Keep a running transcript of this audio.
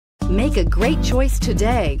Make a great choice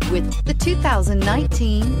today with the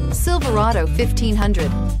 2019 Silverado 1500.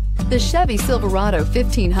 The Chevy Silverado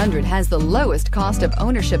 1500 has the lowest cost of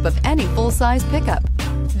ownership of any full-size pickup.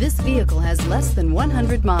 This vehicle has less than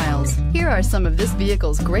 100 miles. Here are some of this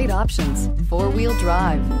vehicle's great options: four-wheel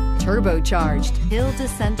drive, turbocharged, hill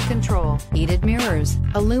descent control, heated mirrors,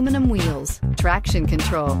 aluminum wheels, traction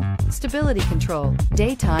control, stability control,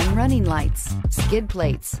 daytime running lights, skid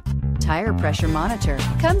plates, tire pressure monitor.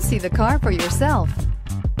 Come see the car for yourself.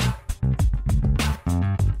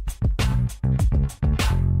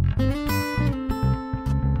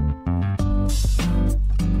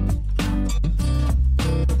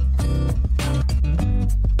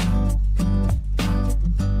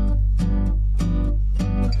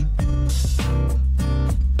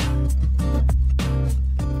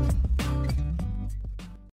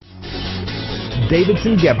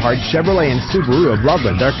 Davidson-Gebhardt Chevrolet and Subaru of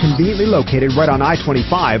Loveland are conveniently located right on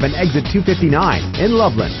I-25 and exit 259 in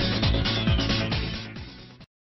Loveland.